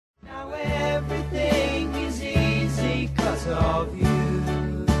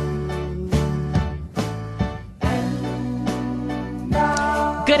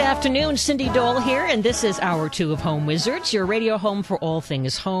afternoon, Cindy Dole here, and this is Hour 2 of Home Wizards, your radio home for all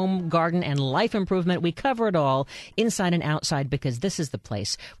things home, garden, and life improvement. We cover it all, inside and outside, because this is the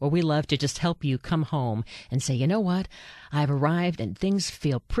place where we love to just help you come home and say, you know what, I've arrived and things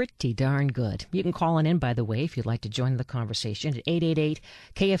feel pretty darn good. You can call on in, by the way, if you'd like to join the conversation at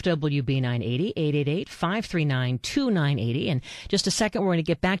 888-KFWB-980, 888-539-2980. In just a second, we're going to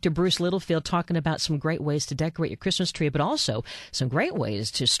get back to Bruce Littlefield talking about some great ways to decorate your Christmas tree, but also some great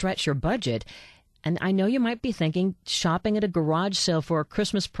ways to stretch your budget. And I know you might be thinking shopping at a garage sale for a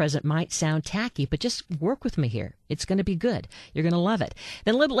Christmas present might sound tacky, but just work with me here. It's going to be good. You're going to love it.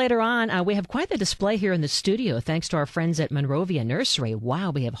 Then a little later on, we have quite the display here in the studio, thanks to our friends at Monrovia Nursery.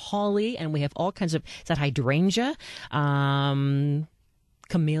 Wow, we have holly, and we have all kinds of, is that hydrangea?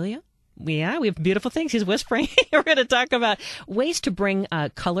 Camellia? Yeah, we have beautiful things. He's whispering. We're going to talk about ways to bring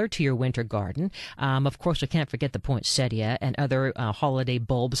color to your winter garden. Of course, we can't forget the poinsettia and other holiday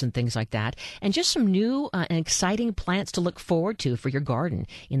bulbs and things like that. And just some new and exciting plants to look forward to for your garden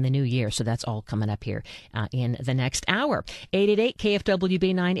in the new year. So that's all coming up here in the next hour.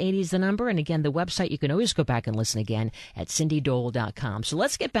 888-KFWB-980 is the number. And again, the website, you can always go back and listen again at cindydole.com. So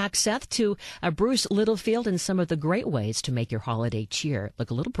let's get back, Seth, to Bruce Littlefield and some of the great ways to make your holiday cheer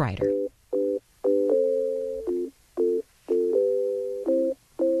look a little brighter.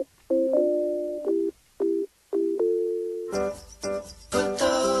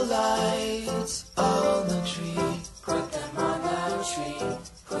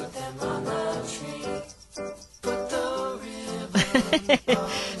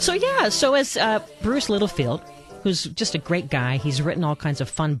 So as Bruce Littlefield, who's just a great guy, he's written all kinds of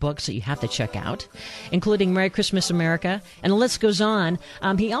fun books that you have to check out, including Merry Christmas America, and the list goes on.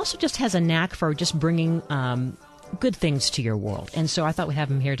 He also just has a knack for just bringing good things to your world. And so I thought we'd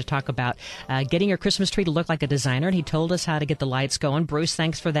have him here to talk about getting your Christmas tree to look like a designer. And he told us how to get the lights going. Bruce,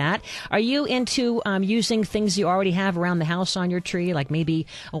 thanks for that. Are you into using things you already have around the house on your tree? Like maybe,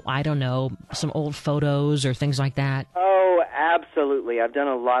 I don't know, some old photos or things like that? Oh, absolutely. I've done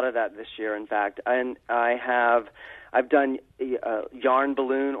a lot of that this year, in fact. And I've done yarn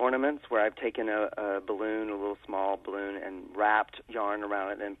balloon ornaments where I've taken a balloon, a little small balloon, and wrapped yarn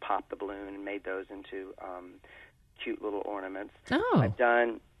around it and popped the balloon and made those into cute little ornaments. Oh. I've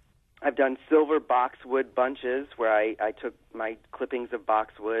done silver boxwood bunches where I took my clippings of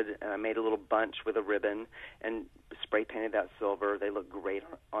boxwood and I made a little bunch with a ribbon and spray painted that silver. They look great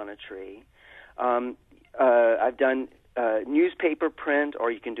on a tree. I've done newspaper print, or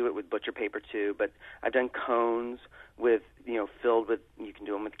you can do it with butcher paper too, but I've done cones with, filled with, you can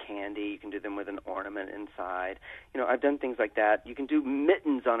do them with candy, you can do them with an ornament inside. I've done things like that. You can do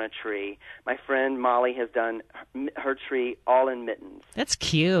mittens on a tree. My friend Molly has done her tree all in mittens. That's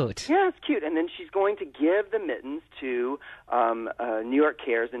cute. Yeah, it's cute. And then she's going to give the mittens to New York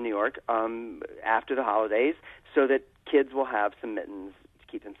Cares in New York after the holidays so that kids will have some mittens to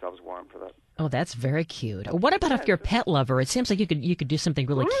keep themselves warm for the. Oh, that's very cute. What about if you're a pet lover? It seems like you could do something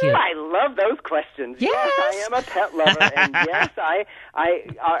really cute. I love those questions. Yes, I am a pet lover, and yes, I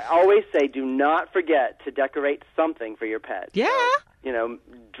always say, do not forget to decorate something for your pet. Yeah. So,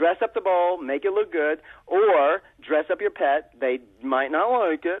 dress up the bowl, make it look good, or dress up your pet. They might not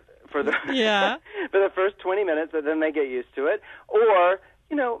like it for the for the first 20 minutes, but then they get used to it. Or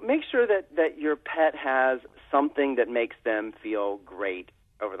make sure that your pet has something that makes them feel great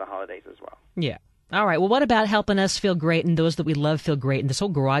over the holidays as well. Yeah. All right. Well, what about helping us feel great and those that we love feel great and this whole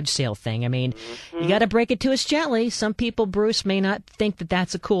garage sale thing? I mean, you got to break it to us gently. Some people, Bruce, may not think that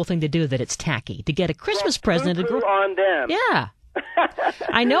that's a cool thing to do, that it's tacky to get a Christmas present. On them. Yeah.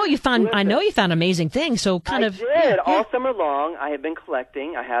 I know you found amazing things. So I did all summer long. I have been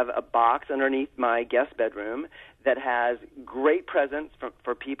collecting. I have a box underneath my guest bedroom that has great presents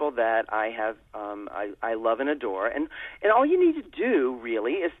for people that I have I love and adore. And all you need to do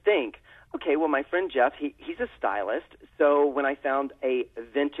really is think, okay, well, my friend Jeff, he's a stylist. So when I found a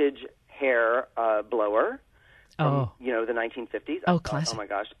vintage hair blower from the 1950s, oh, classic. Oh my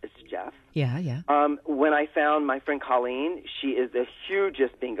gosh, it's Jeff. Yeah. When I found my friend Colleen, she is the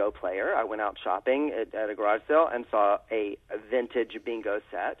hugest bingo player. I went out shopping at a garage sale and saw a vintage bingo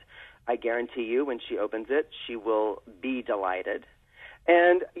set. I guarantee you, when she opens it, she will be delighted.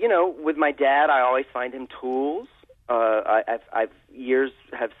 And with my dad, I always find him tools. I've years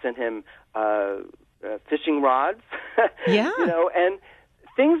have sent him fishing rods. Yeah. And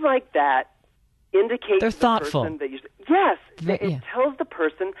things like that indicate they're to the thoughtful. Person that it tells the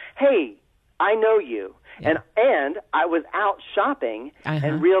person, hey, I know you. Yeah. And I was out shopping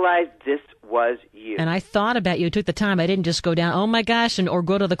and realized this was you. And I thought about you, took the time. I didn't just go down, oh my gosh, or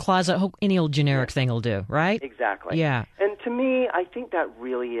go to the closet. Any old generic thing will do, right? Exactly. Yeah. And to me, I think that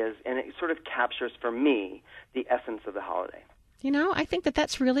really is, and it sort of captures for me the essence of the holiday. I think that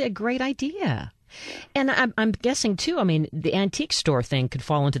that's really a great idea. And I'm guessing, too, I mean, the antique store thing could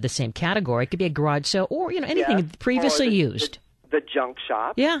fall into the same category. It could be a garage sale or, anything previously used. The junk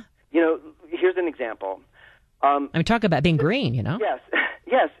shop. Yeah. Here's an example. Talk about being green, Yes.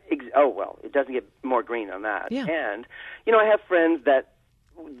 Yes. It doesn't get more green than that. Yeah. And, I have friends that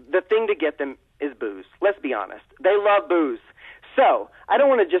the thing to get them is booze. Let's be honest. They love booze. So I don't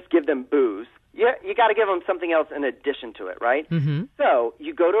want to just give them booze. You got to give them something else in addition to it, right? Mm-hmm. So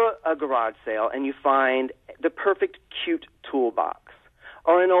you go to a garage sale and you find the perfect cute toolbox.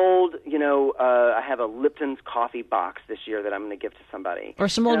 Or an old, I have a Lipton's coffee box this year that I'm going to give to somebody. Or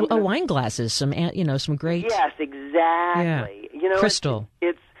some old wine glasses, some great... Yes, exactly. Yeah. Crystal.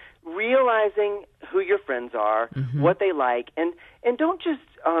 It's realizing who your friends are, mm-hmm. what they like, and don't just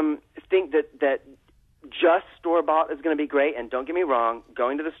think that just store-bought is going to be great. And don't get me wrong,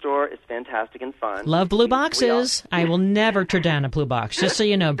 going to the store is fantastic and fun. Love blue boxes. I will never turn down a blue box, just so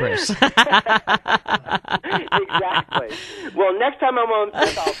you know, Bruce. Exactly. Well, next time I'm on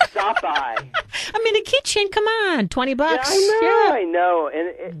trip, I'll stop by. I mean, a keychain, come on, $20. Yeah, I know.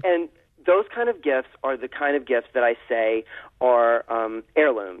 And those kind of gifts are the kind of gifts that I say are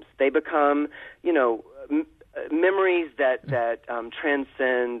heirlooms. They become, memories that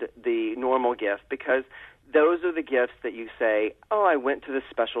transcend the normal gift, because those are the gifts that you say, oh, I went to this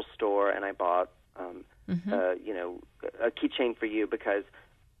special store and I bought, mm-hmm. A keychain for you because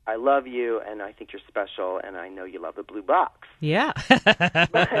I love you and I think you're special and I know you love the blue box. Yeah.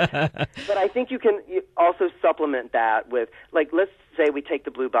 But I think you can also supplement that with, let's say we take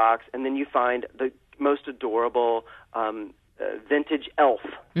the blue box and then you find the most adorable vintage elf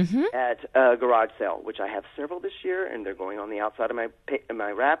mm-hmm. at a garage sale, which I have several this year, and they're going on the outside of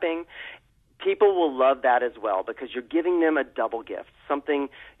my wrapping. People will love that as well because you're giving them a double gift, something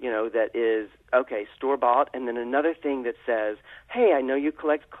that is store-bought, and then another thing that says, "Hey, I know you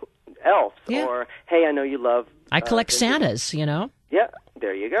collect elves," yeah. or "Hey, I know you love." I collect Santas, Yeah,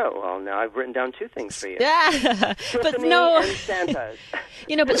 there you go. Well, now I've written down two things for you. Yeah, but no. And Santas.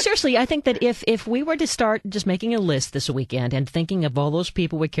 But seriously, I think that if we were to start just making a list this weekend and thinking of all those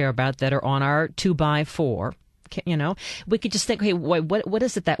people we care about that are on our 2x4, we could just think, hey, what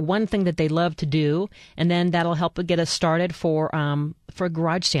is it, that one thing that they love to do, and then that'll help get us started for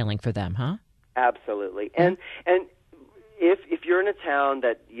garage sailing for them, huh? Absolutely, and if you're in a town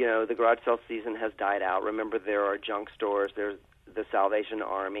that the garage sale season has died out, remember there are junk stores, there's the Salvation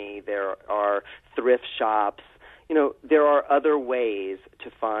Army, there are thrift shops. There are other ways to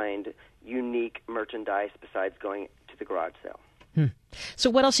find unique merchandise besides going to the garage sale. So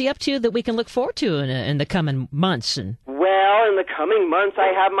what else are you up to that we can look forward to in the coming months? Well, in the coming months,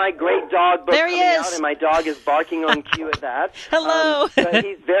 I have my great dog book coming is. out, and my dog is barking on cue at that. Hello. So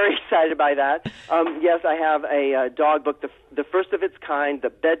he's very excited by that. Yes, I have a dog book, the first of its kind, the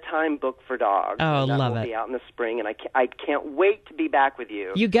bedtime book for dogs. Oh, that love will it. be out in the spring, and I can't wait to be back with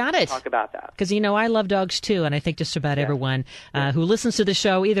you. You got it. Talk about that. Because, I love dogs, too, and I think just about everyone who listens to the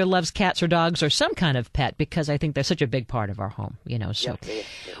show either loves cats or dogs or some kind of pet, because I think they're such a big part of our home, So. Yes,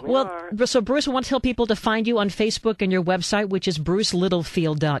 So Bruce, I want to tell people to find you on Facebook and your website, which is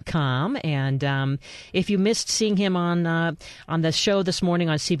brucelittlefield.com. And if you missed seeing him on the show this morning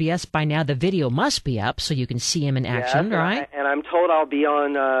on CBS, by now the video must be up so you can see him in action, right? And I'm told I'll be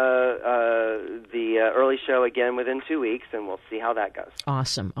on the early show again within 2 weeks, and we'll see how that goes.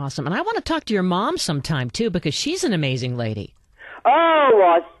 Awesome. And I want to talk to your mom sometime, too, because she's an amazing lady. Oh,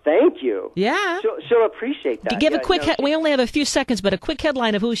 well, thank you. Yeah. She'll appreciate that. Give a quick, we only have a few seconds, but a quick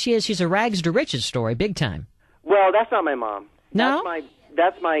headline of who she is. She's a rags to riches story, big time. Well, that's not my mom. No?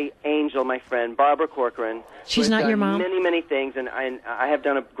 That's my angel, my friend, Barbara Corcoran. She's not your mom? Many, many things, and I have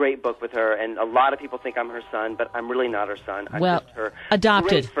done a great book with her, and a lot of people think I'm her son, but I'm really not her son. I'm just her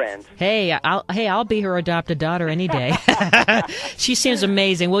adopted great friend. Hey, I'll be her adopted daughter any day. She seems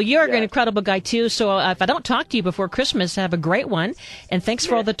amazing. Well, you're an incredible guy, too, so if I don't talk to you before Christmas, have a great one, and thanks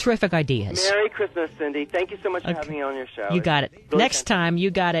for all the terrific ideas. Merry Christmas, Cindy. Thank you so much for having me on your show. You got it. Really Next time, you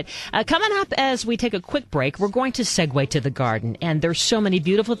got it. Coming up as we take a quick break, we're going to segue to the garden, and there's so many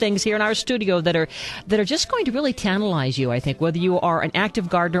beautiful things here in our studio that are just going to really tantalize you, I think, whether you are an active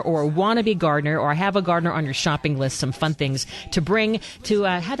gardener or a wannabe gardener or have a gardener on your shopping list, some fun things to bring to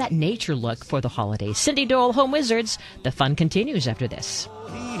have that nature look for the holidays. Cindy Dole, Home Wizards. The fun continues after this.